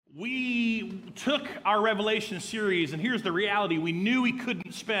we took our Revelation series, and here's the reality. We knew we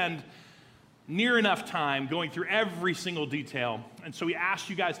couldn't spend near enough time going through every single detail. And so we asked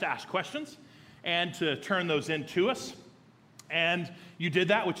you guys to ask questions and to turn those in to us. And you did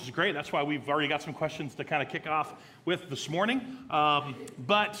that, which is great. That's why we've already got some questions to kind of kick off with this morning.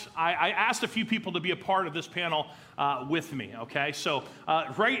 But I asked a few people to be a part of this panel with me, okay? So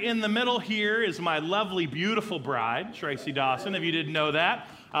right in the middle here is my lovely, beautiful bride, Tracy Dawson, if you didn't know that.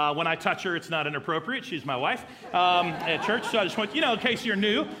 When I touch her, it's not inappropriate. She's my wife at church. So I just want, in case you're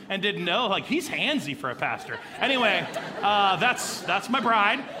new and didn't know, like, he's handsy for a pastor. Anyway, that's my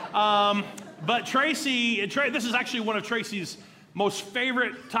bride. But Tracy, this is actually one of Tracy's most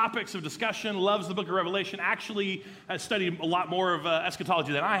favorite topics of discussion, loves the book of Revelation, actually has studied a lot more of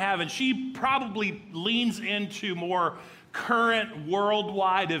eschatology than I have, and she probably leans into more current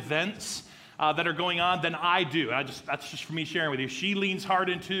worldwide events that are going on than I do. That's just for me sharing with you. She leans hard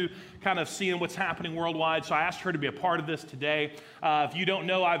into kind of seeing what's happening worldwide, so I asked her to be a part of this today. If you don't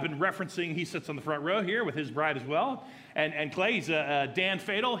know, I've been referencing, he sits on the front row here with his bride as well. And Clay, he's Dan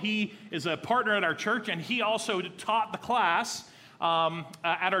Fadel. He is a partner at our church, and he also taught the class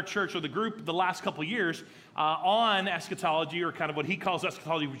at our church, or the group, the last couple of years on eschatology, or kind of what he calls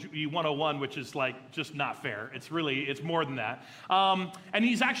eschatology 101, which is like just not fair. It's more than that. And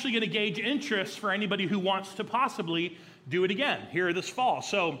he's actually going to gauge interest for anybody who wants to possibly do it again here this fall.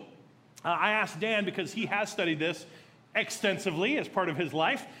 So I asked Dan, because he has studied this extensively as part of his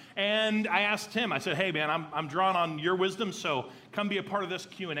life, and I asked him, I said, hey man, I'm drawn on your wisdom, so come be a part of this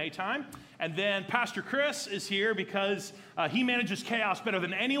Q&A time. And then Pastor Chris is here because he manages chaos better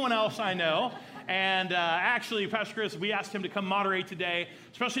than anyone else I know. And actually, Pastor Chris, we asked him to come moderate today,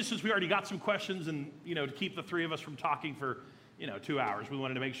 especially since we already got some questions, and to keep the three of us from talking for 2 hours. We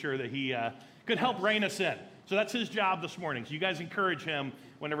wanted to make sure that he could help rein us in. So that's his job this morning. So you guys encourage him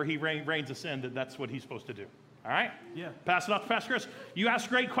whenever he reins us in, that's what he's supposed to do. All right? Yeah. Pass it off to Pastor Chris. You ask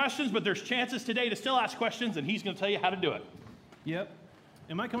great questions, but there's chances today to still ask questions, and he's going to tell you how to do it. Yep.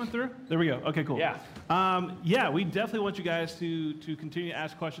 Am I coming through? There we go. Okay, cool. Yeah. We definitely want you guys to continue to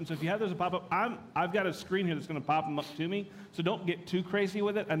ask questions. So if you have those pop up, I've got a screen here that's going to pop them up to me. So don't get too crazy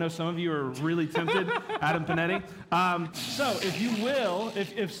with it. I know some of you are really tempted. Adam Panetti. So if you will,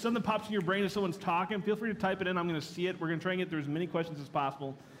 if something pops in your brain as someone's talking, feel free to type it in. I'm going to see it. We're going to try and get through as many questions as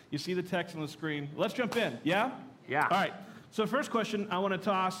possible. You see the text on the screen. Let's jump in. Yeah? Yeah. All right. So first question I want to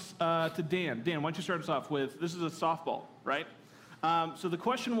toss to Dan. Dan, why don't you start us off with, this is a softball, right? So the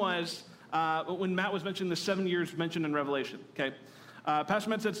question was, when Matt was mentioning the 7 years mentioned in Revelation, okay? Pastor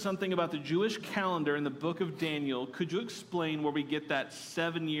Matt said something about the Jewish calendar in the book of Daniel. Could you explain where we get that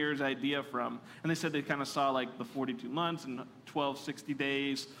 7 years idea from? And they said they kind of saw like the 42 months and 60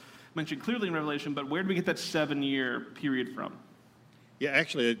 days mentioned clearly in Revelation, but where do we get that 7 year period from? Yeah,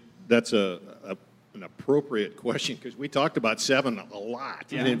 actually, that's an appropriate question, because we talked about 7 a lot.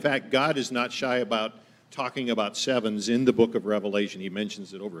 Yeah. And in fact, God is not shy about talking about 7s in the book of Revelation. He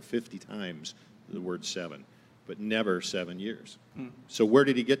mentions it over 50 times, the word 7, but never 7 years. So where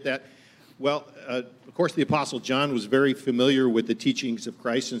did he get that? Well, of course, the Apostle John was very familiar with the teachings of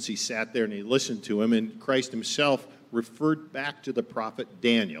Christ, since he sat there and he listened to him, and Christ himself referred back to the prophet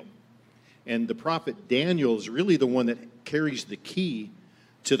Daniel. And the prophet Daniel is really the one that carries the key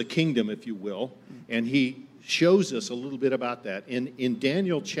to the kingdom, if you will, and he shows us a little bit about that. In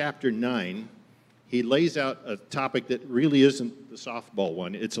Daniel chapter 9, he lays out a topic that really isn't the softball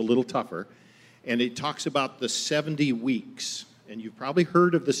one. It's a little tougher, and it talks about the 70 weeks. And you've probably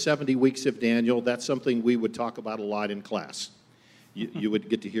heard of the 70 weeks of Daniel. That's something we would talk about a lot in class. You would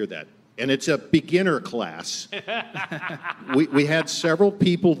get to hear that. And it's a beginner class. We had several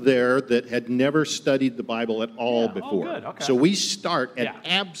people there that had never studied the Bible at all before. Oh, good. Okay. So we start at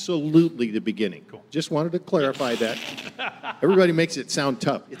absolutely the beginning. Cool. Just wanted to clarify that. Everybody makes it sound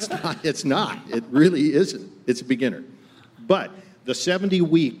tough. It's not. It's not. It really isn't. It's a beginner. But the 70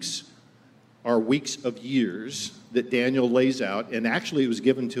 weeks are weeks of years that Daniel lays out, and actually it was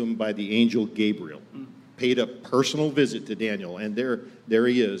given to him by the angel Gabriel. Paid a personal visit to Daniel, and there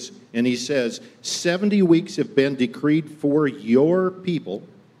he is. And he says, 70 weeks have been decreed for your people,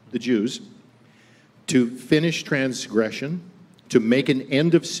 the Jews, to finish transgression, to make an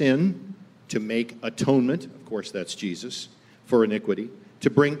end of sin, to make atonement, of course that's Jesus, for iniquity, to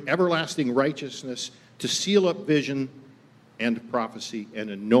bring everlasting righteousness, to seal up vision and prophecy,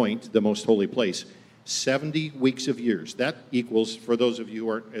 and anoint the most holy place. 70 weeks of years. That equals, for those of you who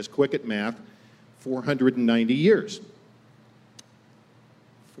aren't as quick at math, 490 years.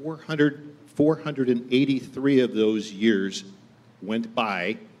 483 of those years went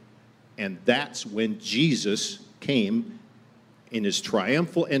by, and that's when Jesus came in his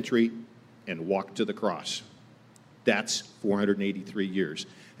triumphal entry and walked to the cross. That's 483 years.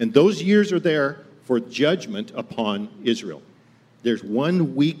 And those years are there for judgment upon Israel. There's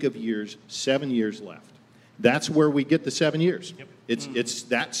 1 week of years, 7 years left. That's where we get the 7 years. Yep. It's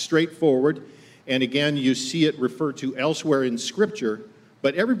that straightforward. And again, you see it referred to elsewhere in Scripture.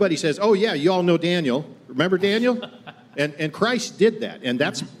 But everybody says, oh, yeah, you all know Daniel. Remember Daniel? And Christ did that. And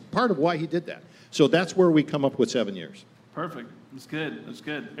that's part of why he did that. So that's where we come up with 7 years. Perfect. That's good. That's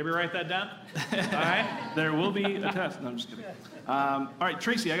good. Maybe write that down. All right. There will be a test. No, I'm just kidding. All right,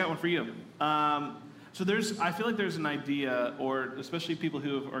 Tracy, I got one for you. So I feel like there's an idea, or especially people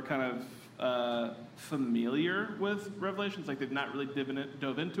who are kind of familiar with Revelations, like they've not really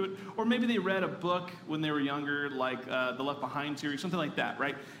dove into it, or maybe they read a book when they were younger, like the Left Behind series, something like that,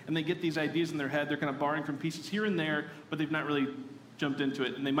 right? And they get these ideas in their head. They're kind of borrowing from pieces here and there, but they've not really jumped into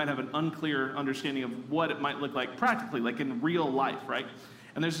it, and they might have an unclear understanding of what it might look like practically, like in real life, right?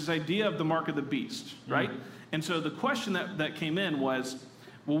 And there's this idea of the mark of the beast, right? And so the question that came in was,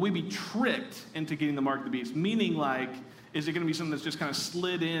 will we be tricked into getting the mark of the beast? Meaning, like, is it going to be something that's just kind of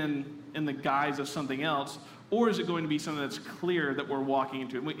slid in the guise of something else, or is it going to be something that's clear that we're walking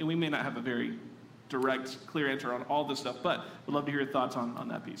into? And we may not have a very direct, clear answer on all this stuff, but we'd love to hear your thoughts on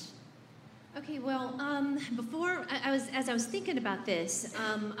that piece. Okay, well, as I was thinking about this,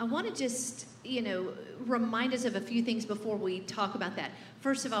 I want to just, remind us of a few things before we talk about that.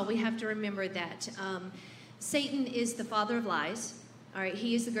 First of all, we have to remember that Satan is the father of lies. All right,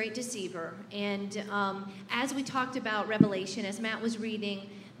 he is the great deceiver. And as we talked about Revelation, as Matt was reading,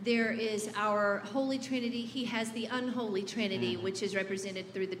 there is our Holy Trinity. He has the unholy Trinity, which is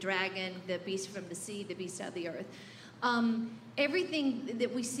represented through the dragon, the beast from the sea, the beast out of the earth. Everything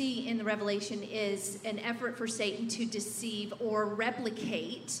that we see in the Revelation is an effort for Satan to deceive or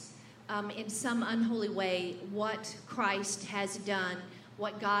replicate in some unholy way what Christ has done,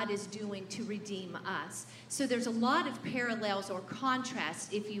 what God is doing to redeem us. So there's a lot of parallels or contrasts,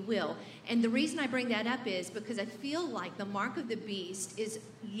 if you will. And the reason I bring that up is because I feel like the mark of the beast is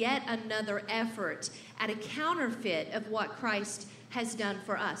yet another effort at a counterfeit of what Christ has done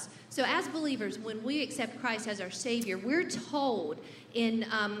for us. So as believers, when we accept Christ as our Savior, we're told in,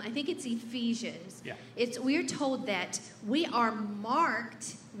 I think it's Ephesians, we're told that we are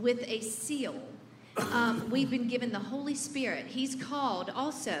marked with a seal. We've been given the Holy Spirit. He's called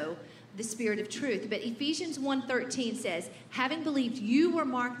also the Spirit of truth. But Ephesians 1:13 says, having believed, you were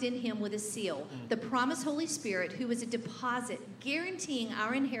marked in him with a seal, the promised Holy Spirit, who is a deposit guaranteeing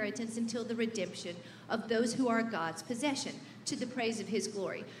our inheritance until the redemption of those who are God's possession, to the praise of his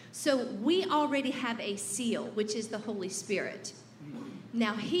glory. So we already have a seal, which is the Holy Spirit.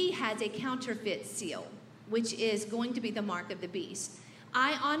 Now he has a counterfeit seal, which is going to be the mark of the beast.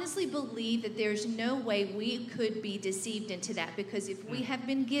 I honestly believe that there's no way we could be deceived into that, because if we have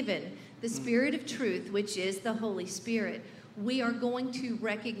been given the Spirit of truth, which is the Holy Spirit, we are going to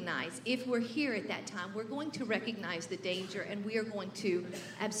recognize, if we're here at that time, we're going to recognize the danger, and we are going to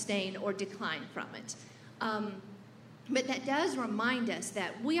abstain or decline from it. But that does remind us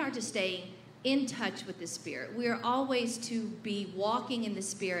that we are to stay in touch with the Spirit. We are always to be walking in the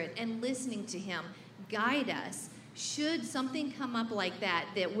Spirit and listening to him guide us. Should something come up like that,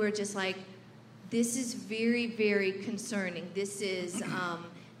 that we're just like, this is very, very concerning. This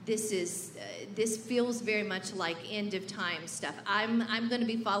feels very much like end of time stuff. I'm going to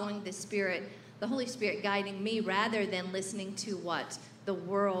be following the Spirit, the Holy Spirit guiding me, rather than listening to what the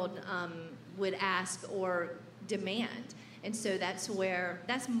world would ask or demand. And so that's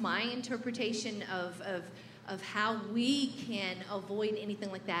my interpretation of how we can avoid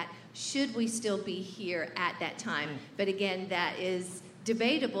anything like that, should we still be here at that time. But again, that is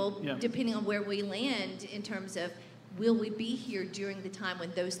debatable depending on where we land in terms of, will we be here during the time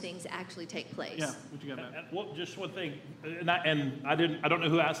when those things actually take place? Yeah, what you got, Matt? Well, just one thing, and I don't know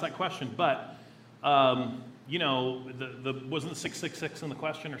who asked that question, but wasn't the 666 in the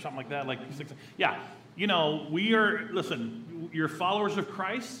question or something like that? Listen, you're followers of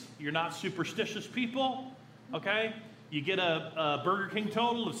Christ. You're not superstitious people. Okay, you get a Burger King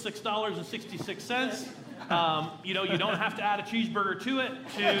total of $6.66. You don't have to add a cheeseburger to it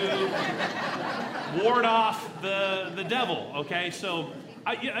to ward off the devil. Okay, so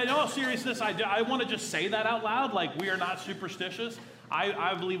in all seriousness, I want to just say that out loud. Like, we are not superstitious.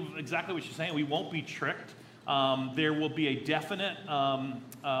 I believe exactly what you're saying. We won't be tricked. There will be a definite.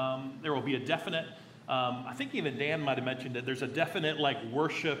 I think even Dan might have mentioned that there's a definite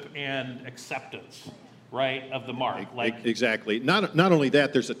worship and acceptance, right, of the mark. Exactly. Not only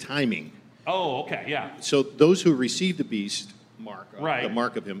that, there's a timing. Oh, okay, yeah. So those who receive the beast mark, right, the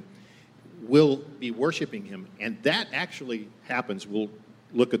mark of him, will be worshiping him. And that actually happens. We'll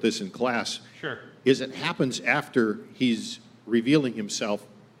look at this in class. Sure. Is it happens after he's revealing himself,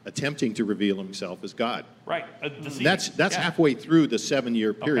 attempting to reveal himself as God. Right. Deceiving. That's Yeah. halfway through the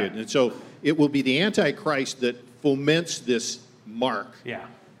 7-year period. Okay. And so it will be the Antichrist that foments this mark Yeah.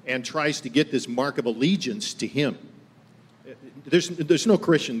 and tries to get this mark of allegiance to him. There's no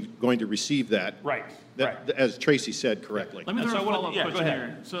Christian going to receive that. Right. That, as Tracy said correctly. Let me And throw so a what- follow-up yeah, go question ahead.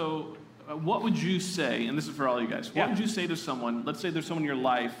 here. So, what would you say, and this is for all you guys, what Yeah. would you say to someone, let's say there's someone in your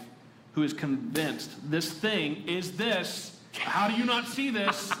life who is convinced this thing is this, how do you not see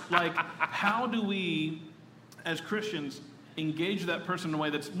this? Like, how do we, as Christians, engage that person in a way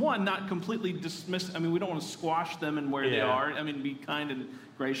that's, one, not completely dismiss, I mean, we don't want to squash them and where they Yeah. are, I mean, be kind and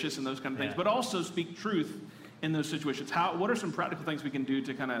gracious and those kind of things, Yeah. but also speak truth in those situations. What are some practical things we can do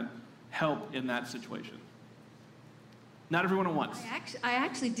to kind of help in that situation? Not everyone at once. I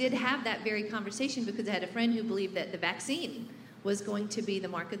actually did have that very conversation because I had a friend who believed that the vaccine was going to be the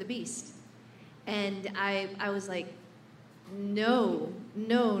mark of the beast. And I was like, no,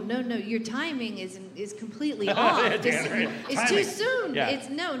 your timing is completely off. It's too soon. Yeah. It's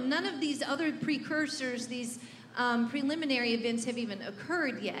none of these other precursors, these preliminary events have even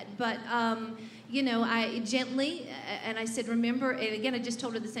occurred yet. But I gently, and I said, remember, and again, I just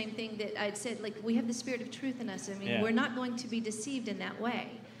told her the same thing that I'd said, like, we have the spirit of truth in us. I mean, Yeah. we're not going to be deceived in that way.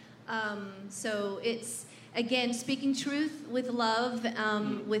 So it's, again, speaking truth with love,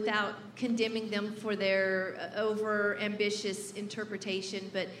 without condemning them for their over-ambitious interpretation,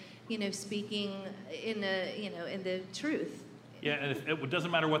 but, speaking in the truth. Yeah, and it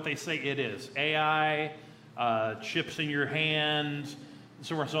doesn't matter what they say, it is. AI, chips in your hand,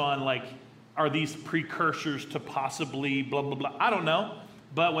 so forth and so on, like, are these precursors to possibly blah, blah, blah? I don't know.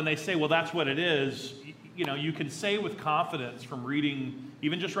 But when they say, well, that's what it is, you can say with confidence from reading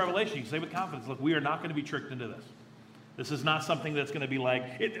even just Revelation, you can say with confidence, look, we are not going to be tricked into this. This is not something that's going to be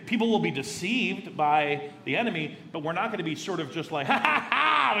like, people will be deceived by the enemy, but we're not going to be sort of just like, ha, ha,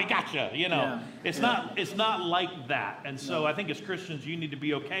 ha, we gotcha, Yeah. It's not like that. And so I think as Christians, you need to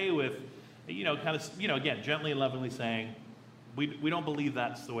be okay with, again, gently and lovingly saying, we don't believe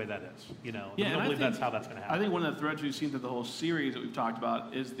that's the way that is. We don't believe that's how that's going to happen. I think one of the threads we've seen through the whole series that we've talked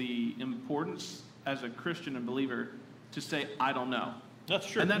about is the importance as a Christian and believer to say, I don't know. That's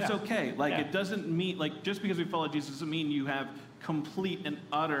true. And that's yeah. okay. Like, Yeah. it doesn't mean, like, just because we follow Jesus doesn't mean you have complete and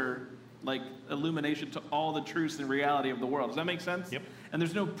utter, like, illumination to all the truths and reality of the world. Does that make sense? Yep. And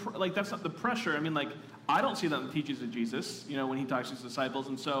there's no, that's not the pressure. I mean, like, I don't see that in the teachings of Jesus, when he talks to his disciples.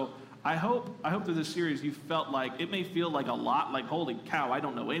 And so I hope through this series you felt like, it may feel like a lot, like, holy cow, I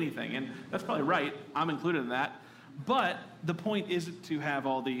don't know anything. And that's probably right. I'm included in that. But the point isn't to have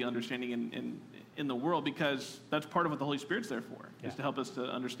all the understanding in the world, because that's part of what the Holy Spirit's there for, is to help us to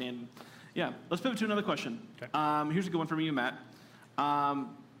understand. Yeah, let's pivot to another question. Okay. Here's a good one from you, Matt.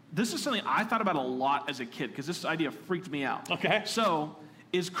 This is something I thought about a lot as a kid, because this idea freaked me out. Okay. So,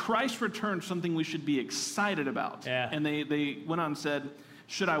 is Christ's return something we should be excited about? Yeah. And they went on and said,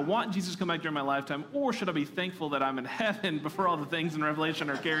 should I want Jesus to come back during my lifetime, or should I be thankful that I'm in heaven before all the things in Revelation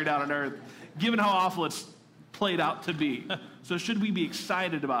are carried out on earth, given how awful it's played out to be? So should we be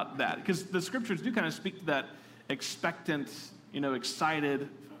excited about that? Because the scriptures do kind of speak to that expectant, excited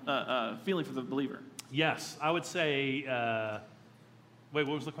feeling for the believer. Yes, I would say, wait,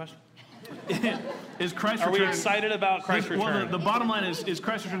 what was the question? Is Christ's Are we return... excited about Christ's return? Well, the bottom line is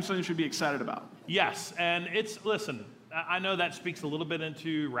Christ's return something we should be excited about? Yes, and listen, I know that speaks a little bit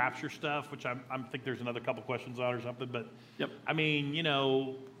into rapture stuff, which I think there's another couple questions on or something, but Yep. I mean,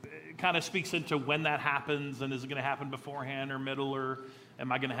 it kind of speaks into when that happens, and is it going to happen beforehand or middle, or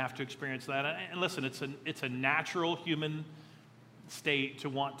am I going to have to experience that? And listen, it's a natural human state to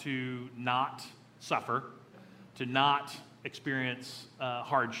want to not suffer, to not experience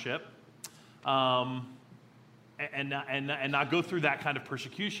hardship, and not go through that kind of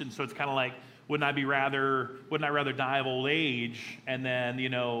persecution. So it's kind of like, wouldn't I rather die of old age and then,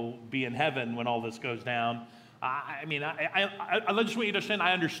 be in heaven when all this goes down? I just want you to understand,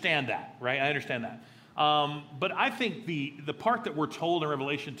 I understand that, right? I understand that. But I think the part that we're told in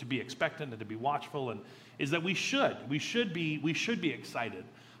Revelation to be expectant and to be watchful is that we should be excited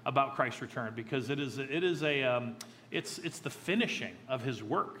about Christ's return, because it's the finishing of his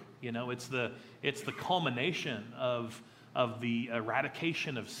work. It's the culmination of the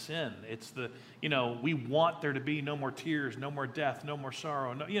eradication of sin. It's we want there to be no more tears, no more death, no more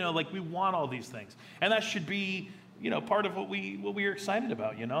sorrow. We want all these things, and that should be part of what we are excited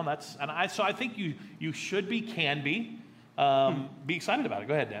about. So I think you should can be excited about it.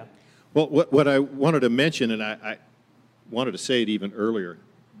 Go ahead, Dan. Well, what I wanted to mention, and I wanted to say it even earlier,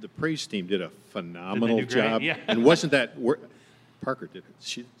 the praise team did a phenomenal Did they do great? job. Yeah. And wasn't that Parker did it?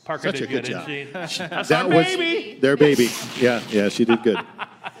 She Parker such did a good good, job. didn't she? That's That our was baby. their baby. Yeah, she did good.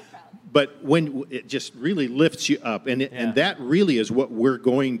 But when it just really lifts you up, and that really is what we're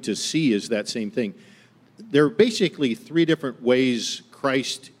going to see is that same thing. There are basically three different ways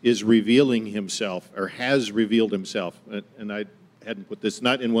Christ is revealing himself or has revealed himself. And I hadn't put this,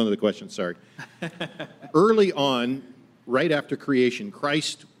 not in one of the questions, sorry. Early on, right after creation,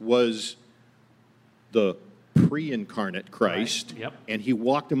 Christ was the pre-incarnate Christ, Right. Yep. and he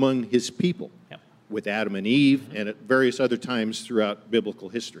walked among his people Yep. with Adam and Eve and at various other times throughout biblical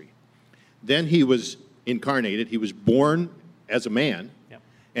history. Then he was incarnated. He was born as a man, Yep.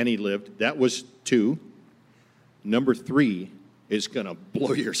 and he lived. That was 2. Number 3 is going to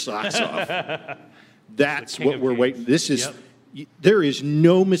blow your socks off. That's King what of we're Kings. waiting. This is, Yep. there is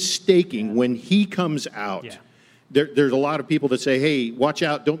no mistaking when he comes out. Yeah. There's a lot of people that say, hey, watch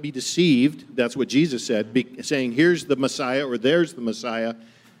out, don't be deceived. That's what Jesus said, saying, here's the Messiah or there's the Messiah.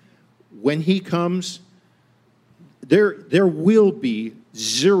 When he comes, there will be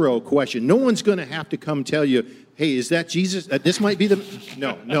zero question. No one's going to have to come tell you, hey, is that Jesus? This might be the...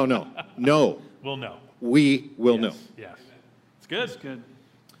 No. We'll know. We will know. Yes. It's good. That's good.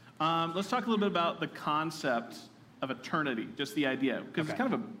 Let's talk a little bit about the concept of eternity, just the idea, because it's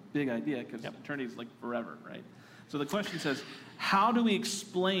kind of a big idea, because eternity is like forever, right? So the question says, how do we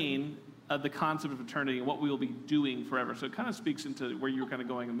explain the concept of eternity and what we will be doing forever? So it kind of speaks into where you were kind of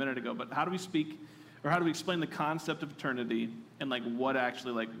going a minute ago, but how do we speak, or how do we explain the concept of eternity and like what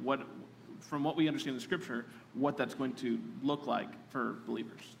actually, like what, from what we understand in the Scripture, what that's going to look like for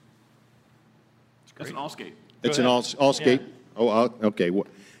believers? That's an all-skate. It's Go an ahead. all-skate? Yeah. Oh, okay.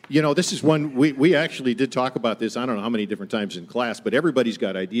 You know, this is one, we actually did talk about this, I don't know how many different times in class, but everybody's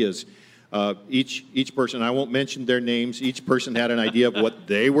got ideas. Each person, I won't mention their names, each person had an idea of what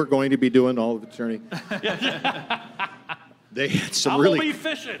they were going to be doing all of eternity. They had some I'll be really,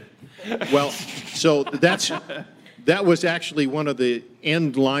 fishing. well, so that was actually one of the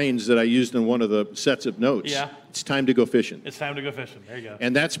end lines that I used in one of the sets of notes. Yeah. It's time to go fishing. It's time to go fishing. There you go.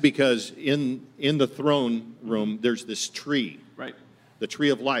 And that's because in the throne room, there's this tree. Right. The tree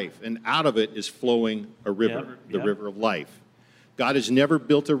of life, and out of it is flowing a river, the yeah. river of life. God has never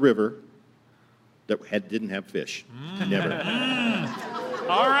built a river that didn't have fish. Never.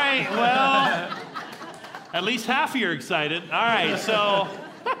 All right, well, at least half of you are excited. All right, so,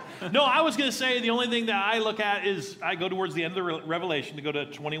 no, I was going to say the only thing that I look at is I go towards the end of the Revelation to go to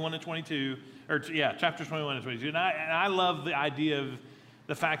 21 and 22, chapters 21 and 22. And I love the idea of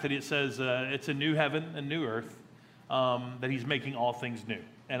the fact that it says it's a new heaven and new earth, that he's making all things new.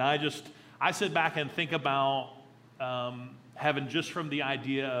 And I sit back and think about heaven just from the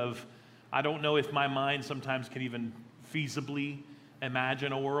idea of, I don't know if my mind sometimes can even feasibly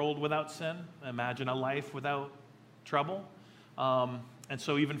imagine a world without sin, imagine a life without trouble. And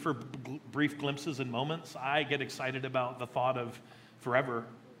so even for brief glimpses and moments, I get excited about the thought of forever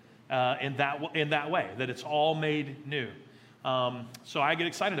in that way, that it's all made new. So I get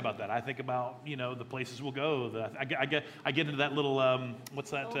excited about that. I think about, the places we'll go. I get into that little,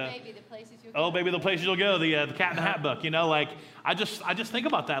 what's that? Oh, baby, the places you'll go. Oh, baby, the places you'll go. The Cat in the Hat book. Like I just think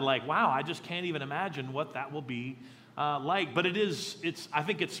about that. Like, wow, I just can't even imagine what that will be like. But I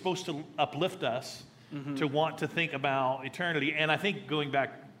think it's supposed to uplift us to want to think about eternity. And I think going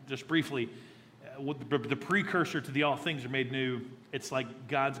back just briefly, the precursor to the all things are made new. It's like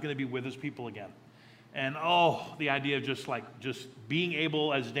God's going to be with his people again. And the idea of just being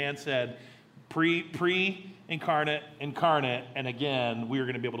able, as Dan said, pre-incarnate, incarnate, and again, we are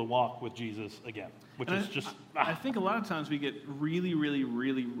going to be able to walk with Jesus again, which And is just... I think a lot of times we get really, really,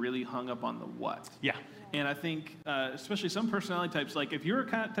 really, really hung up on the what. Yeah. And I think, especially some personality types, like if you're a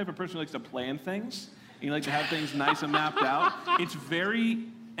type of person who likes to plan things, and you like to have things nice and mapped out, it's very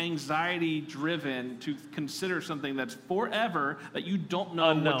anxiety driven to consider something that's forever that you don't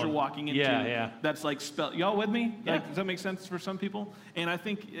know Unknown. what you're walking into. Yeah. That's like y'all with me? Yeah. Like, does that make sense for some people? And I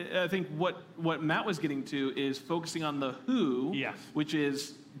think what Matt was getting to is focusing on the who, Yes. which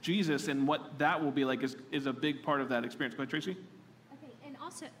is Jesus, and what that will be like is a big part of that experience. Go ahead, Tracy. Okay, and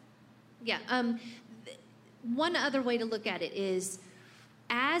also, one other way to look at it is,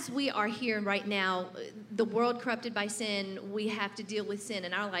 as we are here right now, the world corrupted by sin, we have to deal with sin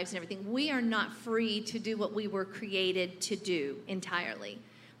in our lives and everything. We are not free to do what we were created to do entirely.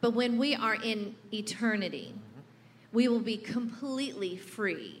 But when we are in eternity, we will be completely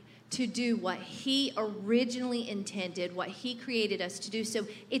free to do what he originally intended, what he created us to do. So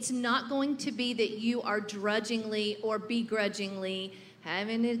it's not going to be that you are drudgingly or begrudgingly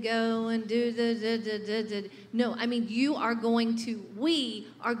having to go and do the. No, I mean, we are going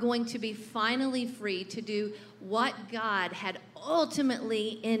to be finally free to do what God had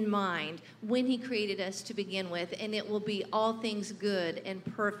ultimately in mind when he created us to begin with, and it will be all things good and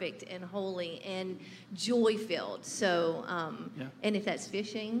perfect and holy and joy-filled. So, and if that's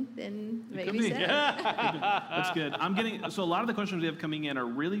fishing, then maybe so. That's good. So a lot of the questions we have coming in are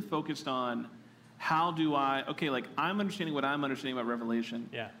really focused on how do I, like I'm understanding what I'm understanding about Revelation.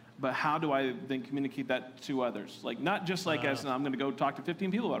 Yeah. But how do I then communicate that to others? Like not just like as I'm going to go talk to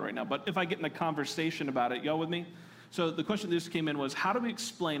 15 people about it right now, but if I get in a conversation about it, y'all with me? So the question that just came in was, how do we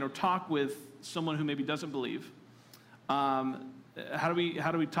explain or talk with someone who maybe doesn't believe? How do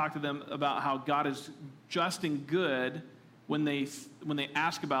we talk to them about how God is just and good when they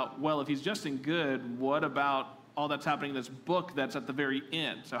ask about, well, if he's just and good, what about all that's happening in this book that's at the very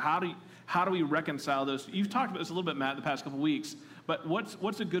end? So how do we reconcile those? You've talked about this a little bit, Matt, the past couple of weeks. But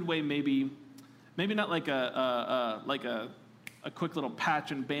what's a good way, maybe not like a quick little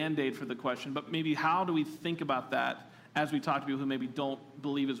patch and Band-Aid for the question, but maybe how do we think about that as we talk to people who maybe don't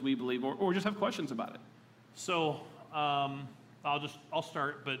believe as we believe, or just have questions about it? So I'll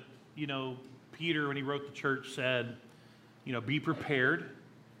start, but Peter, when he wrote the church, said, be prepared,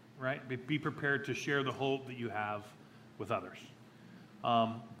 right? Be prepared to share the hope that you have with others.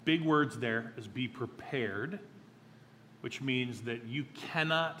 Big words there is be prepared, which means that you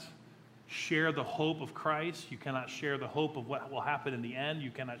cannot share the hope of Christ. You cannot share the hope of what will happen in the end. You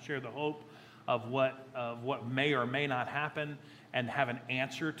cannot share the hope of what may or may not happen and have an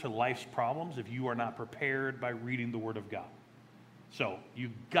answer to life's problems if you are not prepared by reading the Word of God. So you've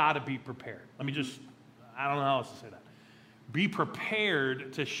got to be prepared. I don't know how else to say that. Be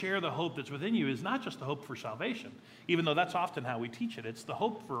prepared to share the hope that's within you is not just the hope for salvation, even though that's often how we teach it. It's the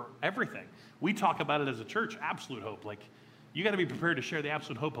hope for everything. We talk about it as a church, absolute hope. Like, you got to be prepared to share the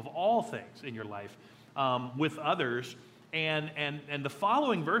absolute hope of all things in your life with others. And the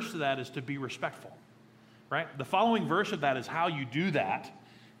following verse to that is to be respectful, right? The following verse of that is how you do that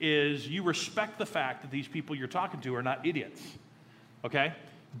is you respect the fact that these people you're talking to are not idiots, okay?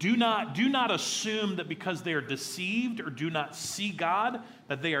 Do not assume that because they are deceived or do not see God,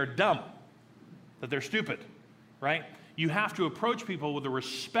 that they are dumb, that they're stupid, right? You have to approach people with the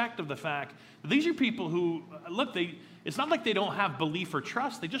respect of the fact that these are people who, look, it's not like they don't have belief or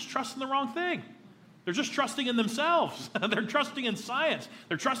trust. They just trust in the wrong thing. They're just trusting in themselves. They're trusting in science.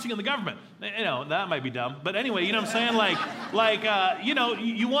 They're trusting in the government. That might be dumb. But anyway, you know what I'm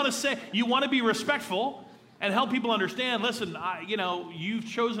saying? You want to be respectful and help people understand, listen, you've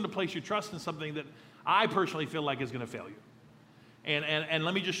chosen to place your trust in something that I personally feel like is going to fail you. And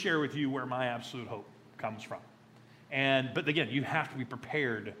let me just share with you where my absolute hope comes from. But again, you have to be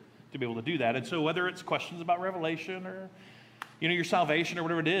prepared to be able to do that. And so whether it's questions about Revelation or your salvation or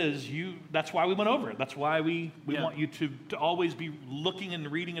whatever it is, that's why we went over it. That's why we want you to always be looking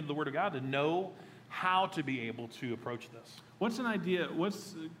and reading into the Word of God to know how to be able to approach this. What's an idea?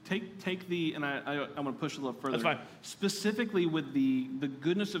 Take the, and I'm going to push a little further. That's fine. Specifically with the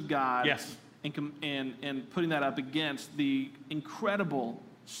goodness of God. Yes. And putting that up against the incredible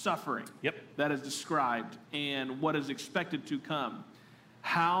suffering that is described and what is expected to come.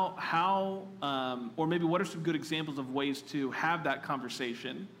 Or maybe what are some good examples of ways to have that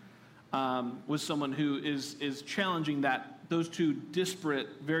conversation with someone who is challenging those two disparate,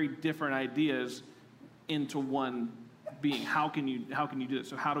 very different ideas into one being? How can you do it?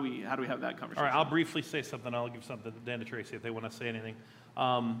 So how do we have that conversation? All right, I'll briefly say something. I'll give something to Dan and Tracy if they want to say anything.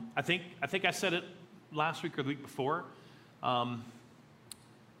 I think I said it last week or the week before. When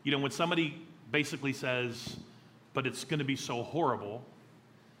somebody basically says, "But it's going to be so horrible,"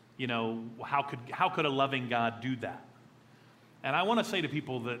 how could a loving God do that? And I want to say to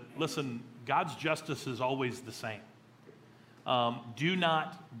people that, listen, God's justice is always the same. Do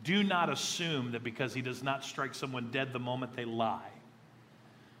not assume that because he does not strike someone dead the moment they lie,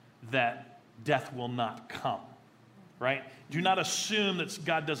 that death will not come, right? Do not assume that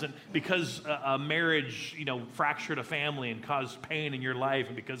God doesn't, because a marriage, fractured a family and caused pain in your life,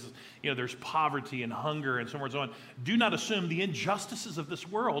 and because, there's poverty and hunger and so on and so on. Do not assume the injustices of this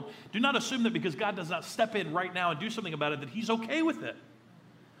world. Do not assume that because God does not step in right now and do something about it, that he's okay with it.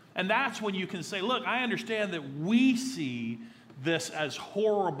 And that's when you can say, look, I understand that we see this as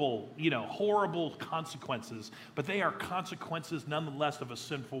horrible consequences, but they are consequences nonetheless of a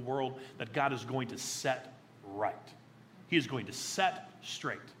sinful world that God is going to set right. He is going to set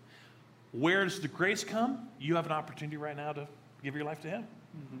straight. Where does the grace come? You have an opportunity right now to give your life to him.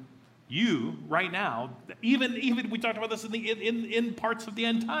 Mm-hmm. You, right now, even we talked about this in parts of the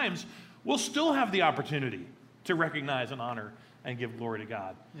end times, will still have the opportunity to recognize and honor and give glory to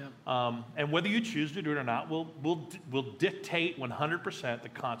God. Yeah. And whether you choose to do it or not will dictate 100% the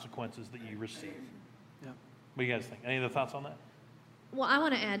consequences that you receive. Yeah. What do you guys think? Any other thoughts on that? Well, I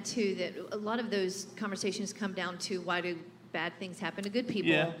want to add, too, that a lot of those conversations come down to why do bad things happen to good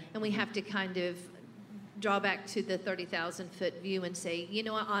people? Yeah. And we have to kind of draw back to the 30,000-foot view and say, you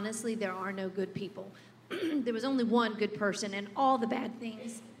know what, honestly, there are no good people. There was only one good person, and all the bad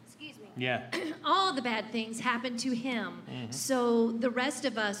things, excuse me, Yeah. all the bad things happened to him. So the rest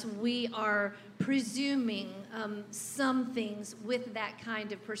of us, we are presuming some things with that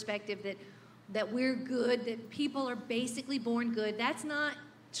kind of perspective that we're good, that people are basically born good. That's not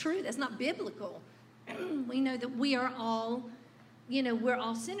true. That's not biblical. We know that we are all, we're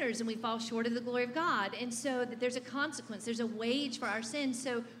all sinners and we fall short of the glory of God. And so that there's a consequence. There's a wage for our sins.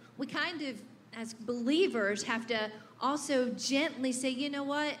 So we kind of, as believers, have to also gently say, you know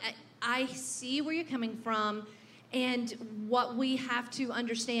what, I see where you're coming from. And what we have to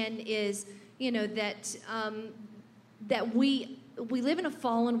understand is, that we live in a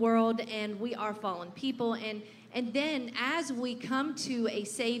fallen world and we are fallen people. And then as we come to a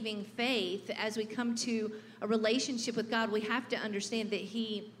saving faith, as we come to a relationship with God, we have to understand that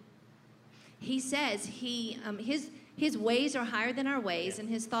He says His ways are higher than our ways, and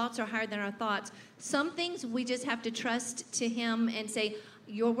His thoughts are higher than our thoughts. Some things we just have to trust to Him and say,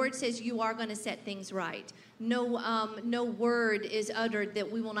 your word says you are going to set things right. No word is uttered that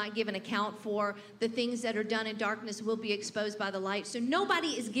we will not give an account for. The things that are done in darkness will be exposed by the light. So nobody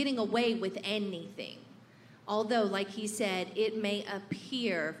is getting away with anything. Although, like he said, it may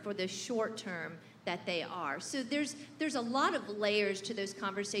appear for the short term that they are. So there's a lot of layers to those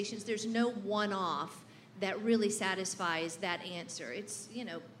conversations. There's no one-off that really satisfies that answer. It's,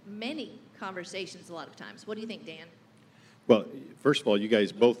 many conversations a lot of times. What do you think, Dan? Well, first of all, you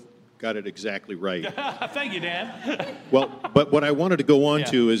guys both got it exactly right. Thank you, Dan. Well, but what I wanted to go on Yeah.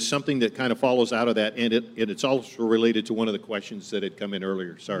 to is something that kind of follows out of that, and it's also related to one of the questions that had come in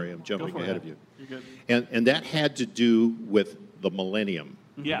earlier. Sorry, I'm jumping ahead of you. You're good. And that had to do with the millennium.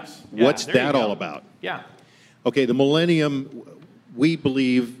 Yes. Yeah, What's there you that go. all about? Yeah. Okay, the millennium, we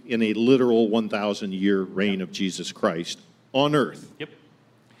believe in a literal 1,000-year reign of Jesus Christ on earth. Yep.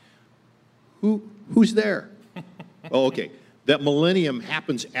 Who's there? Oh, okay. That millennium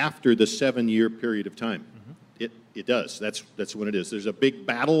happens after the 7-year period of time. It does. That's when it is. There's a big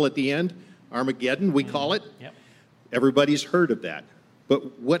battle at the end, Armageddon, we call it. Yep. Everybody's heard of that.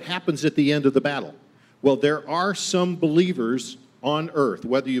 But what happens at the end of the battle? Well, there are some believers on earth,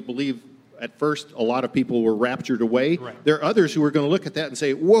 whether you believe at first a lot of people were raptured away. Right. There are others who are going to look at that and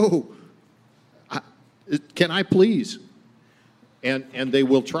say, whoa, can I please? And they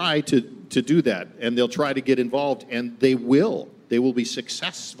will try to do that, and they'll try to get involved, and they will. They will be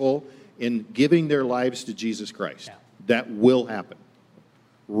successful in giving their lives to Jesus Christ. Yeah. That will happen.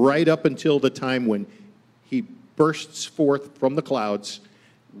 Right up until the time when He bursts forth from the clouds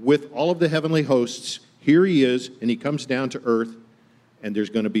with all of the heavenly hosts. Here He is, and He comes down to earth, and there's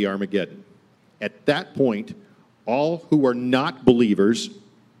going to be Armageddon. At that point, all who are not believers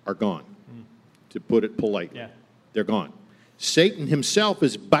are gone, to put it politely. Yeah. They're gone. Satan himself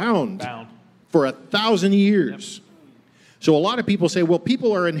is bound Bound. for 1,000 years. So a lot of people say, well,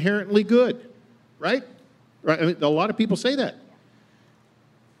 people are inherently good, right? Right? I mean, a lot of people say that.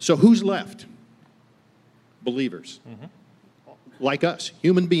 So who's left? Believers. Like us,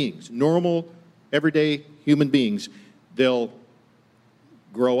 human beings, normal, everyday human beings. They'll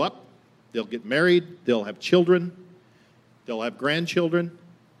grow up, they'll get married, they'll have children, they'll have grandchildren.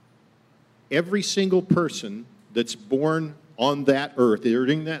 Every single person that's born on that earth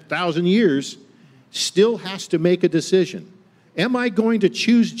during that 1,000 years still has to make a decision. Am I going to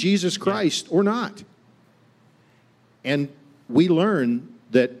choose Jesus Christ or not? And we learn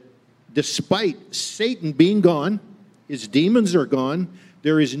that despite Satan being gone, his demons are gone,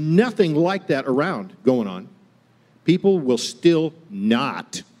 there is nothing like that around going on. People will still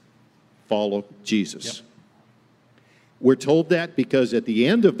not follow Jesus. Yep. We're told that because at the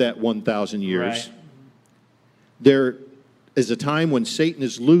end of that 1,000 years, Right. there is a time when Satan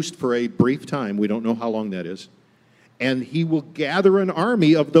is loosed for a brief time. We don't know how long that is. And he will gather an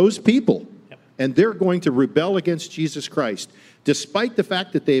army of those people. Yep. And they're going to rebel against Jesus Christ, despite the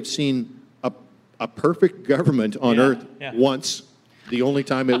fact that they've seen a perfect government on Yeah, earth yeah. once, the only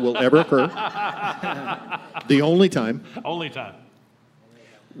time it will ever occur. The only time Only time.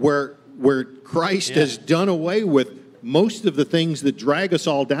 where Christ Yeah. has done away with most of the things that drag us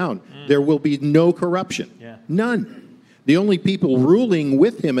all down. There will be no corruption. Yeah. None. The only people ruling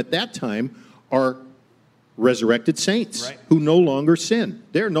with him at that time are resurrected saints Right. who no longer sin.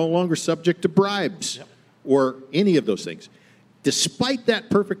 They're no longer subject to bribes Yep. or any of those things. despite that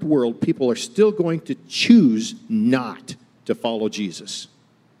perfect world, people are still going to choose not to follow Jesus.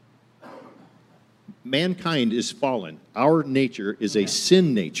 Mankind is fallen. Our nature is a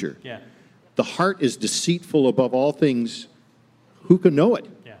sin nature. Yeah. The heart is deceitful above all things. Who can know it?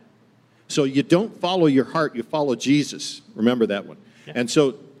 Yeah. So you don't follow your heart, you follow Jesus. Remember that one. Yeah. And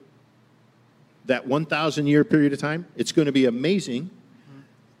so that 1,000-year period of time, it's going to be amazing.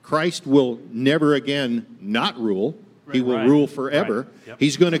 Christ will never again not rule. He will Right. rule forever. Right. Yep.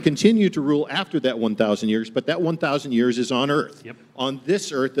 He's going to continue to rule after that 1,000 years, but that 1,000 years is on earth. Yep. On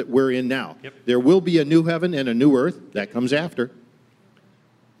this earth that we're in now. Yep. There will be a new heaven and a new earth. That comes after.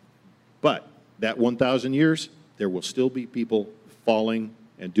 But that 1,000 years, there will still be people falling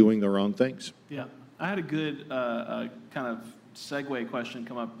and doing the wrong things. Yeah, I had a good kind of segue question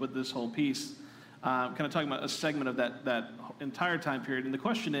come up with this whole piece, kind of talking about a segment of that entire time period. And the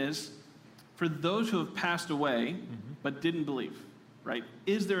question is, for those who have passed away but didn't believe, right?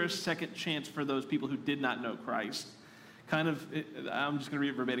 Is there a second chance for those people who did not know Christ? Kind of, I'm just going to read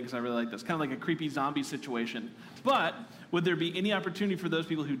it verbatim because I really like this. Kind of like a creepy zombie situation. But would there be any opportunity for those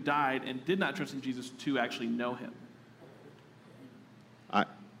people who died and did not trust in Jesus to actually know him?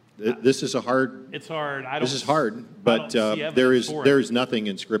 This is a hard. It's hard. This is hard, but see evidence for it. there is nothing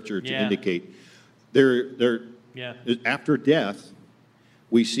in Scripture to Yeah. indicate. Yeah. After death,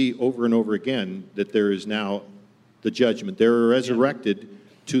 we see over and over again that there is now the judgment. They're resurrected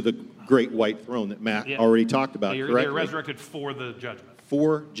to the great white throne that Matt Yeah. already talked about. They're correctly. resurrected for the judgment.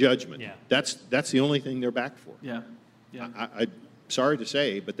 For judgment. Yeah. That's the only thing they're back for. Yeah, yeah. I'm sorry to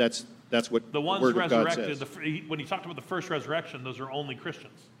say, but that's what The ones Word of God resurrected, says. when he talked about the first resurrection, those are only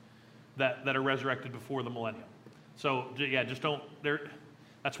Christians that are resurrected before the millennium. So, yeah, just don't,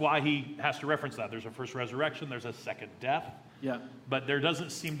 that's why he has to reference that. There's a first resurrection, there's a second death. Yeah. But there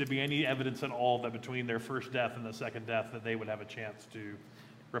doesn't seem to be any evidence at all that between their first death and the second death that they would have a chance to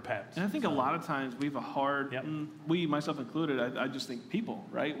repent. And I think a lot of times we have a hard, Yep. we, myself included, I just think people,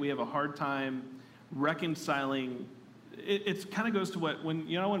 right? We have a hard time reconciling. It kind of goes to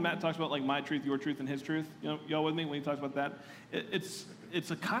when Matt talks about like my truth, your truth, and his truth, y'all with me when he talks about that?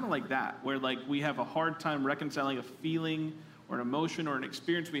 It's a kind of like that, where like we have a hard time reconciling a feeling or an emotion or an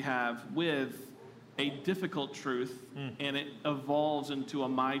experience we have with a difficult truth, and it evolves into a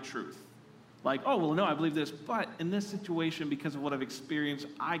my truth. Like, oh, well, no, I believe this, but in this situation, because of what I've experienced,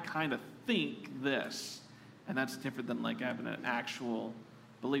 I kind of think this. And that's different than like having an actual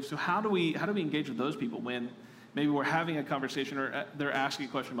belief. So how do we engage with those people when maybe we're having a conversation or they're asking a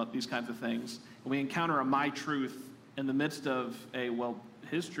question about these kinds of things, and we encounter a my truth in the midst of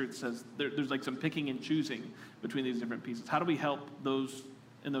his truth says there's like some picking and choosing between these different pieces. How do we help those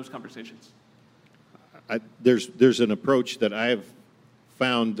in those conversations? There's an approach that I have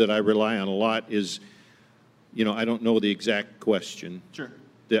found that I rely on a lot is, I don't know the exact question. Sure.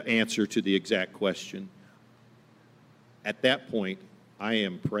 The answer to the exact question. At that point, I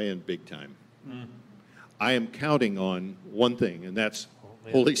am praying big time. I am counting on one thing, and that's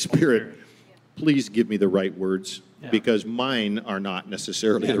Holy Spirit. Please give me the right words, because mine are not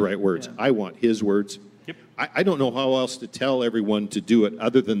necessarily the right words. Yeah. I want his words. Yep. I don't know how else to tell everyone to do it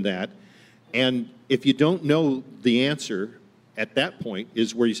other than that. And if you don't know the answer, at that point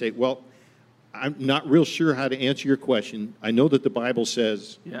is where you say, well, I'm not real sure how to answer your question. I know that the Bible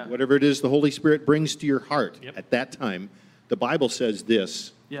says whatever it is the Holy Spirit brings to your heart at that time, the Bible says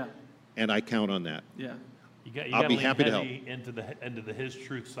this, and I count on that. Yeah. I'll be happy to help. Into the his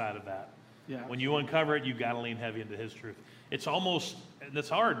truth side of that. Yeah. When you uncover it, you got to lean heavy into his truth. It's almost, and it's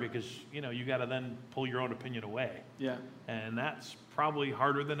hard because, you got to then pull your own opinion away. Yeah. And that's probably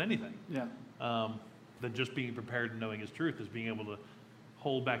harder than anything. Yeah. Than just being prepared and knowing his truth is being able to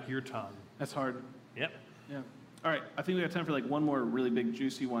hold back your tongue. That's hard. Yep. Yeah. All right. I think we have time for like one more really big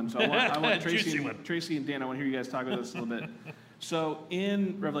juicy one. So I want Tracy and Dan, I want to hear you guys talk about this a little bit. So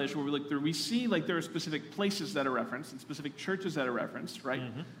in Revelation, where we look through, we see like there are specific places that are referenced and specific churches that are referenced, right?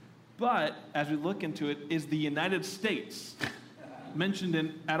 Mm-hmm. But as we look into it, is the United States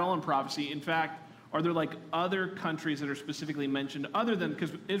mentioned at all in prophecy? In fact, are there like other countries that are specifically mentioned other than,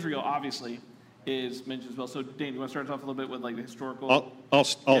 because Israel obviously is mentioned as well. So Dan, you want to start us off a little bit with like the historical?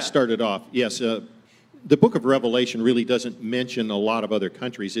 I'll start it off. Yes, the book of Revelation really doesn't mention a lot of other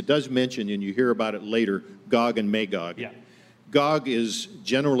countries. It does mention, and you hear about it later, Gog and Magog. Yeah. Gog is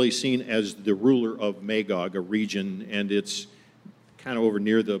generally seen as the ruler of Magog, a region, and it's kind of over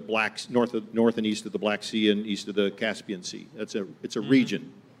near the north and east of the Black Sea and east of the Caspian Sea. It's a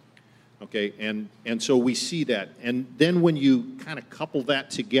region. Okay, and so we see that. And then when you kind of couple that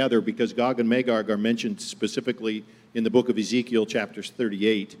together, because Gog and Magog are mentioned specifically in the book of Ezekiel, chapters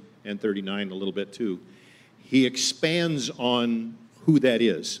 38 and 39 a little bit too, he expands on who that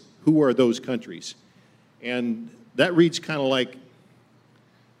is. Who are those countries? And that reads kind of like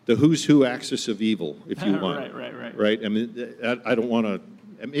the who's who axis of evil, if you want. Right. Right? I mean, I don't want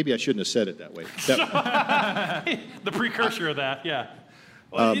to, maybe I shouldn't have said it that way. The precursor of that, yeah.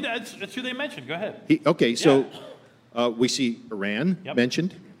 Well, that's who they mentioned. Go ahead. Okay, so we see Iran Yep.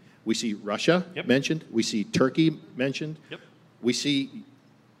 mentioned. We see Russia Yep. mentioned. We see Turkey mentioned. Yep. We see,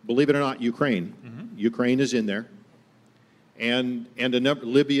 believe it or not, Ukraine. Ukraine is in there. And a number,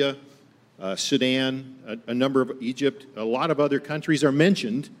 Libya, Sudan, a number of Egypt, a lot of other countries are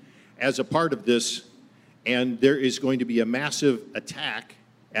mentioned as a part of this. And there is going to be a massive attack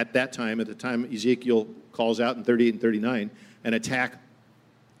at that time, at the time Ezekiel calls out in 38 and 39, an attack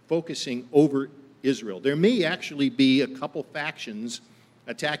focusing over Israel. There may actually be a couple factions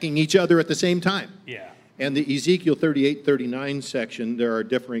attacking each other at the same time. Yeah. And the Ezekiel 38, 39 section, there are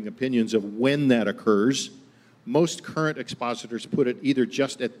differing opinions of when that occurs. Most current expositors put it either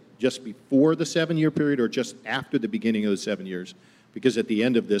just before the 7-year period or just after the beginning of the 7 years. Because at the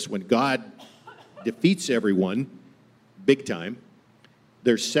end of this, when God defeats everyone, big time,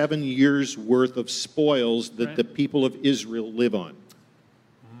 there's 7 years worth of spoils that the people of Israel live on.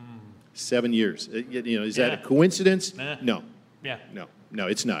 7 years. Is that a coincidence? No. Yeah. No,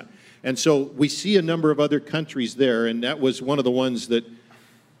 it's not. And so we see a number of other countries there, and that was one of the ones that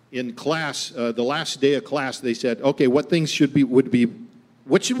in class, the last day of class, they said, okay, what things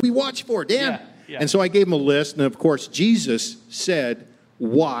what should we watch for, Dan? Yeah. And so I gave them a list, and of course, Jesus said,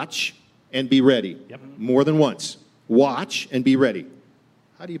 watch and be ready. Yep. More than once. Watch and be ready.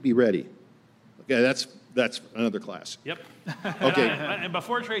 How do you be ready? Okay, that's another class. Yep. Okay. And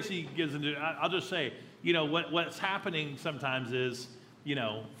before Tracy gives into, I'll just say, what's happening sometimes is,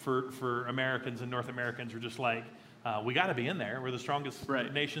 for Americans and North Americans, we're just like, we got to be in there. We're the strongest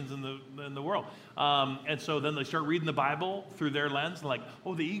nations in the world. And so then they start reading the Bible through their lens, and like,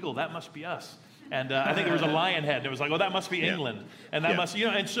 oh, the eagle, that must be us. And I think there was a lion head, and it was like, oh, that must be England. And that must,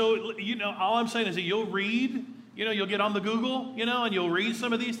 and so, all I'm saying is that you'll read, you'll get on the Google, and you'll read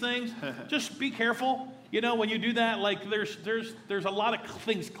some of these things. Just be careful. When you do that, like there's a lot of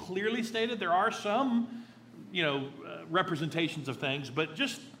things clearly stated. There are some, representations of things, but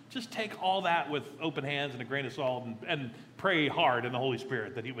just take all that with open hands and a grain of salt and pray hard in the Holy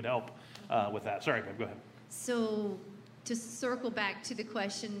Spirit that he would help with that. Sorry, babe, go ahead. So to circle back to the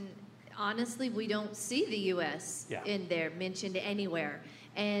question, honestly, we don't see the U.S. in there mentioned anywhere.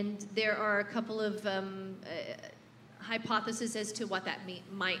 And there are a couple of hypotheses as to what that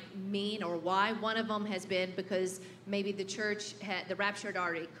might mean or why. One of them has been because maybe the church the rapture had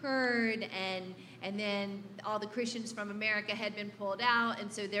already occurred, and then all the Christians from America had been pulled out,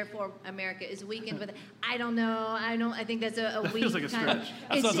 and so therefore America is weakened. But I don't know. I think that's a weak feels like a stretch.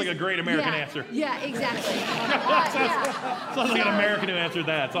 That sounds like a great American answer. Yeah, exactly. Sounds like an American who answered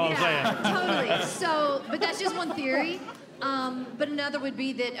that. That's all I'm saying. Totally. So, but that's just one theory. But another would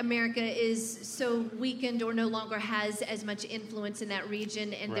be that America is so weakened or no longer has as much influence in that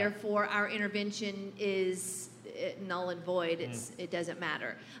region, and therefore our intervention is null and void. It doesn't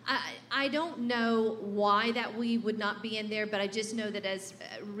matter. I don't know why that we would not be in there, but I just know that as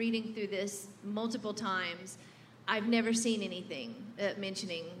reading through this multiple times, I've never seen anything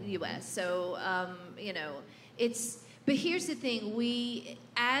mentioning the U.S. So, it's, but here's the thing, we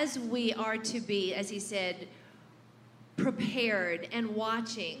are to be, as he said, prepared and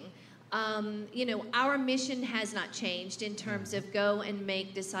watching. Our mission has not changed in terms of go and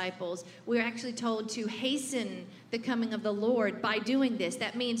make disciples. We're actually told to hasten the coming of the Lord by doing this.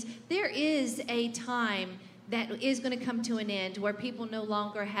 That means there is a time that is going to come to an end where people no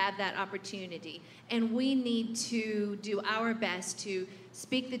longer have that opportunity. And we need to do our best to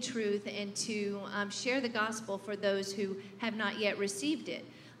speak the truth and to share the gospel for those who have not yet received it.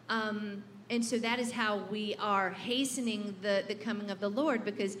 And so that is how we are hastening the coming of the Lord,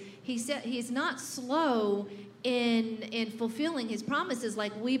 because he said he's not slow in fulfilling his promises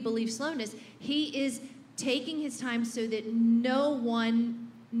like we believe slowness. He is taking his time so that no one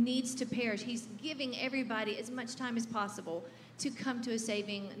needs to perish. He's giving everybody as much time as possible to come to a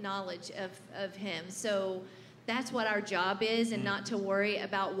saving knowledge of him. So that's what our job is, and not to worry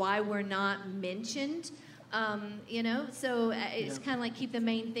about why we're not mentioned. So it's kind of like keep the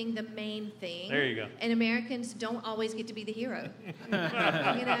main thing the main thing. There you go. And Americans don't always get to be the hero.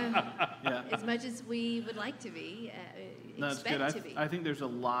 As much as we would like to be, That's good. I think there's a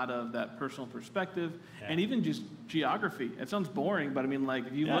lot of that personal perspective and even just geography. It sounds boring, but I mean, like,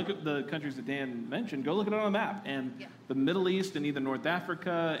 if you look at the countries that Dan mentioned, go look at it on a map. And the Middle East and either North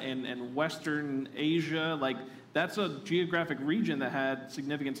Africa and Western Asia, like, that's a geographic region that had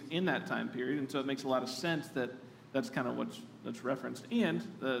significance in that time period, and so it makes a lot of sense that that's kind of that's referenced. And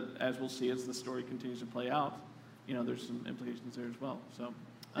as we'll see as the story continues to play out, there's some implications there as well. So.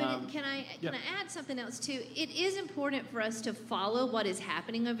 But can I add something else too? It is important for us to follow what is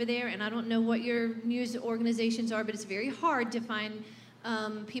happening over there, and I don't know what your news organizations are, but it's very hard to find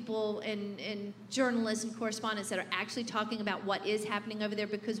people and journalists and correspondents that are actually talking about what is happening over there,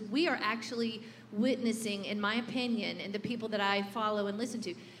 because we are actually witnessing, in my opinion, and the people that I follow and listen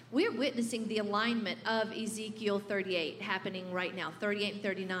to, we're witnessing the alignment of Ezekiel 38 happening right now, 38 and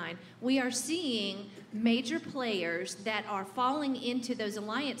 39. We are seeing major players that are falling into those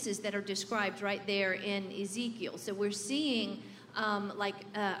alliances that are described right there in Ezekiel. So we're seeing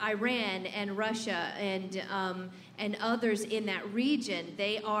Iran and Russia and others in that region.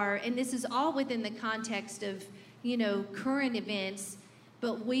 They are, and this is all within the context of, current events.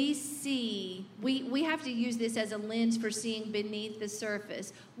 But we see, we have to use this as a lens for seeing beneath the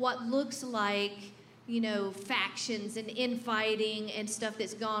surface what looks like, factions and infighting and stuff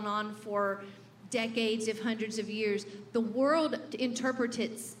that's gone on for decades, if hundreds of years. The world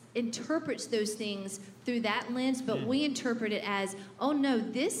interprets those things through that lens, but we interpret it as, oh no,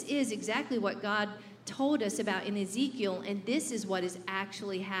 this is exactly what God told us about in Ezekiel, and this is what is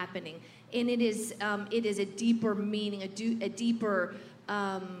actually happening. And it is a deeper meaning, a deeper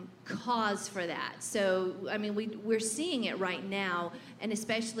cause for that. So, I mean, we're seeing it right now, and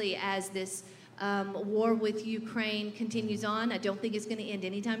especially as this war with Ukraine continues on. I don't think it's going to end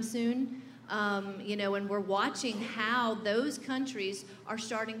anytime soon. And we're watching how those countries are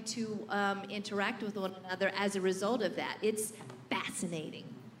starting to interact with one another as a result of that. It's fascinating.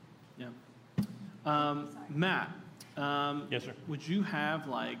 Yeah. Matt. Yes, sir. Would you have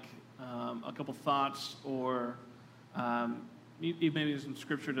a couple thoughts or maybe some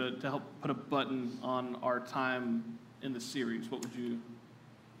scripture to help put a button on our time in the series? What would you?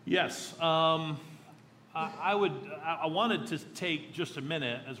 Yes. I wanted to take just a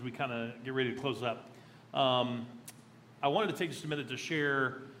minute as we kind of get ready to close up. I wanted to take just a minute to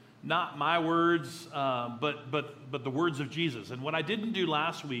share not my words, but the words of Jesus. And what I didn't do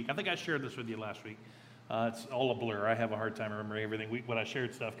last week, I think I shared this with you last week. It's all a blur. I have a hard time remembering everything when I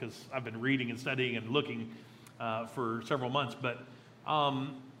shared stuff because I've been reading and studying and looking for several months. But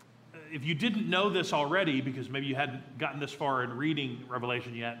if you didn't know this already, because maybe you hadn't gotten this far in reading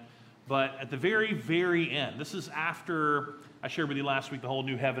Revelation yet, but at the very, very end, this is after I shared with you last week the whole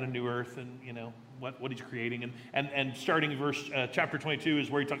new heaven and new earth and, what he's creating. And starting in chapter 22 is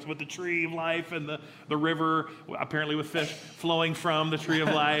where he talks about the tree of life and the river, apparently with fish flowing from the tree of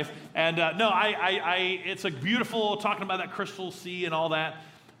life. And it's a beautiful, talking about that crystal sea and all that.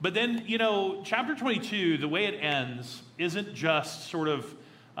 But then, chapter 22, the way it ends, isn't just sort of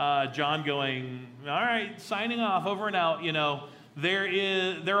John going, all right, signing off, over and out.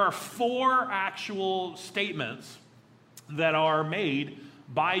 There are 4 actual statements that are made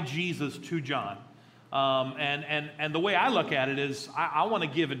by Jesus to John. And the way I look at it is I want to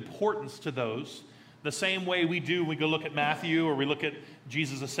give importance to those the same way we do when we go look at Matthew or we look at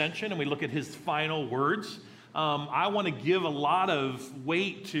Jesus' ascension and we look at his final words. I want to give a lot of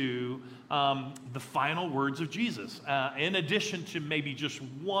weight to the final words of Jesus, in addition to maybe just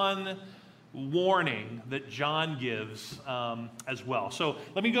one warning that John gives as well. So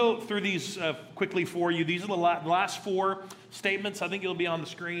let me go through these quickly for you. These are the last 4 statements. I think it'll be on the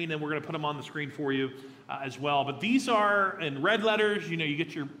screen, and we're going to put them on the screen for you as well. But these are in red letters. You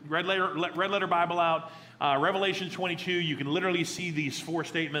get your red letter Bible out. Revelation 22, you can literally see these 4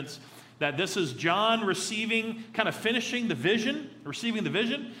 statements. That this is John finishing the vision, receiving the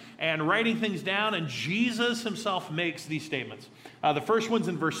vision, and writing things down, and Jesus himself makes these statements. The first one's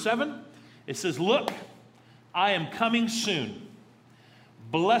in verse 7. It says, "Look, I am coming soon.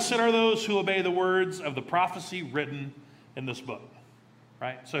 Blessed are those who obey the words of the prophecy written in this book."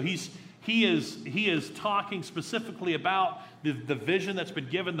 Right? So he is talking specifically about the vision that's been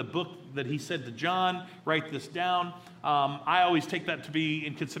given, the book that he said to John, write this down. I always take that to be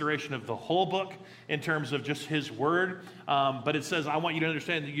in consideration of the whole book in terms of just his word. But it says, I want you to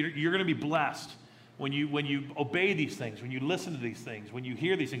understand that you're going to be blessed when you obey these things, when you listen to these things, when you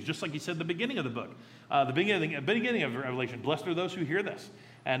hear these things, just like he said at the beginning of the book, the beginning of Revelation. Blessed are those who hear this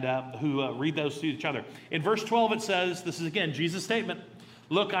and who read those to each other. In verse 12 it says, this is again Jesus' statement,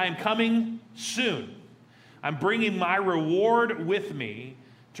 "Look, I am coming soon. I'm bringing my reward with me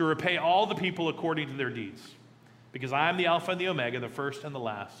to repay all the people according to their deeds. Because I am the Alpha and the Omega, the first and the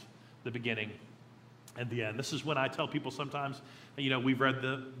last, the beginning and the end." This is when I tell people sometimes, we've read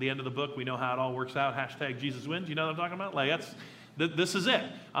the end of the book. We know how it all works out. # Jesus wins. You know what I'm talking about? This is it.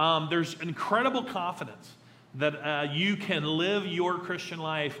 There's incredible confidence that you can live your Christian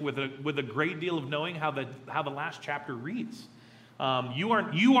life with a great deal of knowing how the last chapter reads. You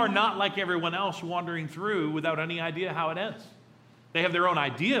are not like everyone else wandering through without any idea how it ends. They have their own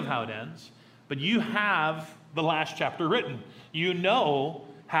idea of how it ends, but you have the last chapter written. You know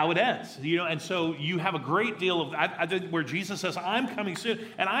how it ends. And so you have a great deal of, I think, where Jesus says, I'm coming soon,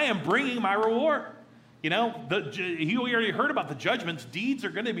 and I am bringing my reward. We already heard about the judgments. Deeds are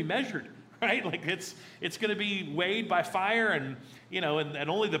going to be measured, right? Like it's going to be weighed by fire, and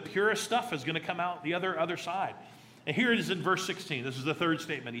only the purest stuff is going to come out the other side. And here it is in verse 16. This is the third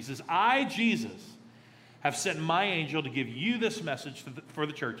statement. He says, I, Jesus, have sent my angel to give you this message for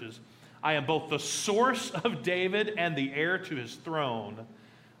the churches. I am both the source of David and the heir to his throne.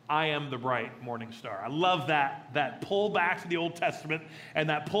 I am the bright morning star. I love that pull back to the Old Testament and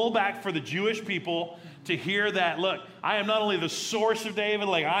that pull back for the Jewish people to hear that, look, I am not only the source of David,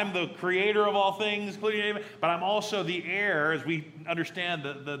 like I'm the creator of all things, including David, but I'm also the heir, as we understand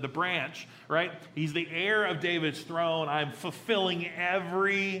the branch, right? He's the heir of David's throne. I'm fulfilling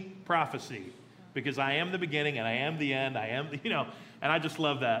every prophecy because I am the beginning and I am the end. And I just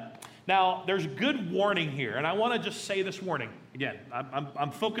love that. Now, there's good warning here, and I want to just say this warning. Again,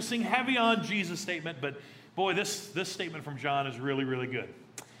 I'm focusing heavy on Jesus' statement, but boy, this statement from John is really, really good.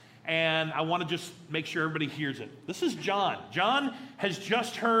 And I want to just make sure everybody hears it. This is John. John has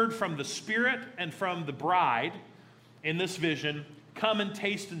just heard from the Spirit and from the bride in this vision. Come and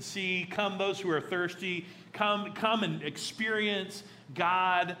taste and see. Come, those who are thirsty. Come and experience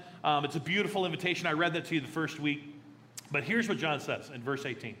God. It's a beautiful invitation. I read that to you the first week. But here's what John says in verse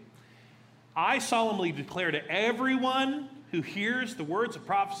 18. I solemnly declare to everyone who hears the words of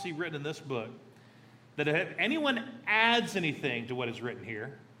prophecy written in this book that if anyone adds anything to what is written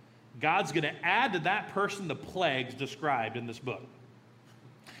here, God's going to add to that person the plagues described in this book.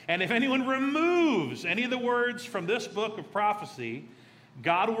 And if anyone removes any of the words from this book of prophecy,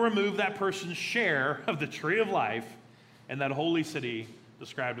 God will remove that person's share of the tree of life and that holy city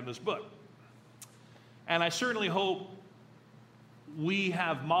described in this book. And I certainly hope we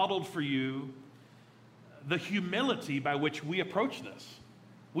have modeled for you the humility by which we approach this.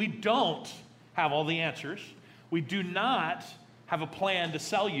 We don't have all the answers. We do not have a plan to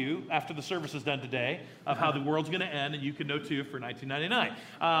sell you after the service is done today of how the world's going to end, and you can know too for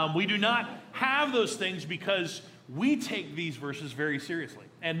 $19.99. We do not have those things because we take these verses very seriously,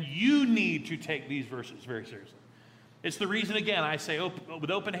 and you need to take these verses very seriously. It's the reason, again, I say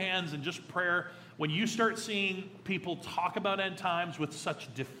with open hands and just prayer, when you start seeing people talk about end times with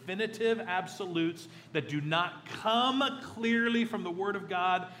such definitive absolutes that do not come clearly from the Word of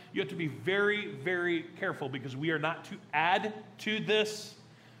God, you have to be very, very careful because we are not to add to this.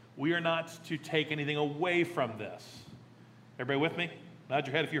 We are not to take anything away from this. Everybody with me? Nod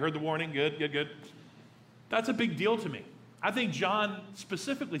your head if you heard the warning. Good, good, good. That's a big deal to me. I think John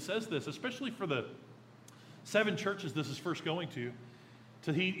specifically says this, especially for the 7 churches this is first going to.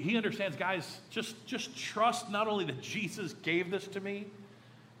 So he understands, guys, just trust not only that Jesus gave this to me,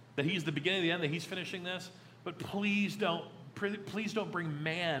 that he's the beginning of the end, that he's finishing this, but please don't bring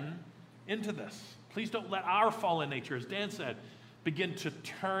man into this. Please don't let our fallen nature, as Dan said, begin to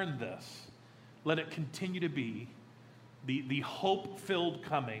turn this. Let it continue to be the hope-filled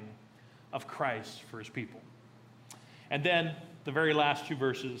coming of Christ for his people. And then the very last 2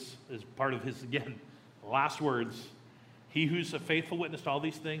 verses is part of his, again, last words. He who's a faithful witness to all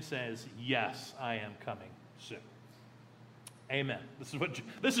these things says, yes, I am coming soon. Amen.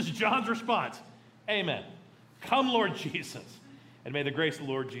 This is John's response. Amen. Come, Lord Jesus. And may the grace of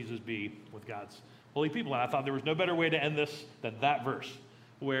the Lord Jesus be with God's holy people. And I thought there was no better way to end this than that verse,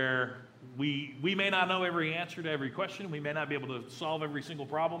 where we may not know every answer to every question. We may not be able to solve every single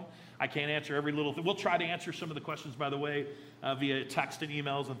problem. I can't answer every little thing. We'll try to answer some of the questions, by the way, via text and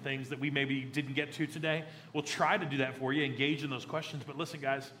emails and things that we maybe didn't get to today. We'll try to do that for you, engage in those questions. But listen,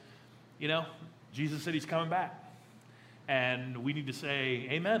 guys, Jesus said he's coming back. And we need to say,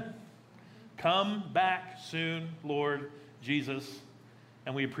 amen. Come back soon, Lord Jesus.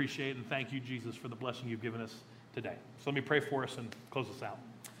 And we appreciate and thank you, Jesus, for the blessing you've given us today. So let me pray for us and close us out.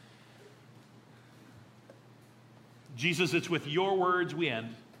 Jesus, it's with your words we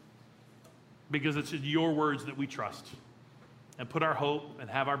end, because it's in your words that we trust and put our hope and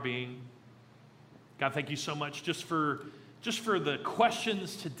have our being. God, thank you so much just for the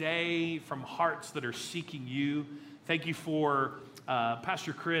questions today from hearts that are seeking you. Thank you for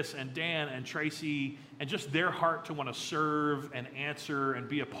Pastor Chris and Dan and Tracy and just their heart to want to serve and answer and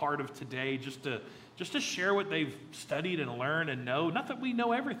be a part of today, just to share what they've studied and learned and know. Not that we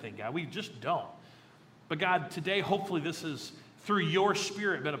know everything, God, we just don't. But God, today, hopefully this has, through your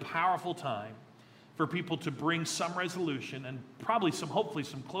Spirit, been a powerful time for people to bring some resolution and probably hopefully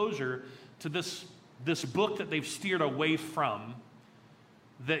some closure to this book that they've steered away from,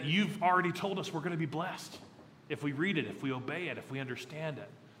 that you've already told us we're going to be blessed if we read it, if we obey it, if we understand it,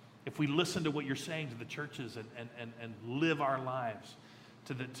 if we listen to what you're saying to the churches and live our lives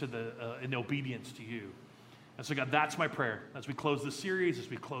in obedience to you. And so, God, that's my prayer as we close this series, as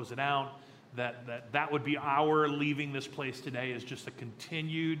we close it out, that would be our leaving this place today, is just a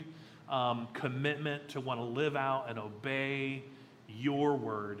continued commitment to want to live out and obey your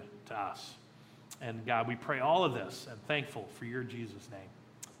word to us. And God, we pray all of this and thankful for your Jesus' name.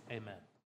 Amen.